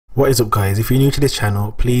What is up, guys? If you're new to this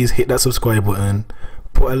channel, please hit that subscribe button,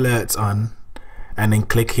 put alerts on, and then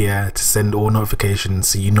click here to send all notifications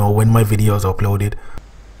so you know when my videos are uploaded.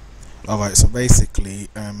 Alright, so basically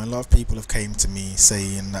a lot of people have came to me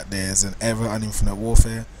saying that there's an error on Infinite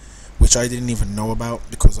Warfare which I didn't even know about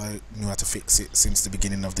because I knew how to fix it since the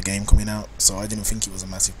beginning of the game coming out, so I didn't think it was a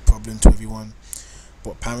massive problem to everyone.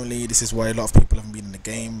 But apparently this is why a lot of people haven't been in the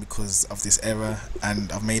game, because of this error,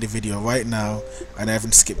 and I've made a video right now and I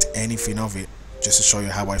haven't skipped anything of it just to show you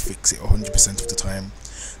how I fix it 100% of the time.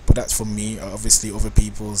 But that's for me. Obviously other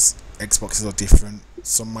people's Xboxes are different,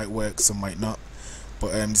 some might work, some might not,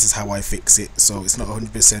 but this is how I fix it. So it's not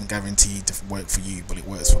 100% guaranteed to work for you, but it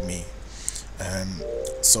works for me.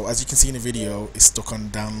 So as you can see in the video, it's stuck on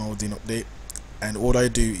downloading update, and all I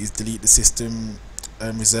do is delete the system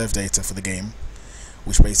reserve data for the game,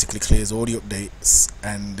 which basically clears all the updates,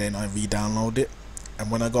 and then I re-download it,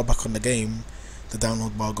 and when I go back on the game the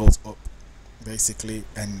download bar goes up basically,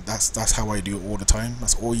 and that's how I do it all the time.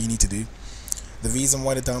 That's all you need to do. The reason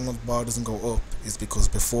why the download bar doesn't go up is because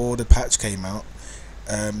before the patch came out,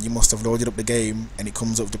 you must have loaded up the game and it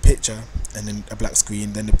comes up with the picture and then a black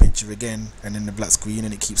screen, then the picture again, and then the black screen,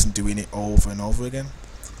 and it keeps on doing it over and over again.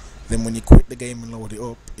 Then when you quit the game and load it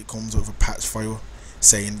up, it comes with a patch file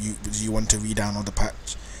saying you want to re-download the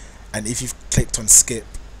patch, and if you've clicked on skip,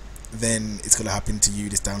 then it's going to happen to you.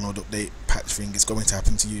 This download update patch thing is going to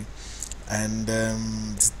happen to you, and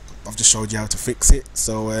I've just showed you how to fix it.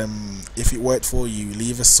 So if it worked for you,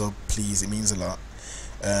 leave a sub please, it means a lot.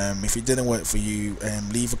 If it didn't work for you,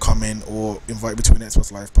 leave a comment or invite me to an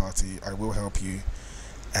Xbox Live party. I will help you.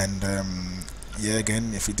 And yeah,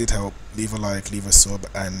 again, if it did help, leave a like, leave a sub,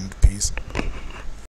 and peace.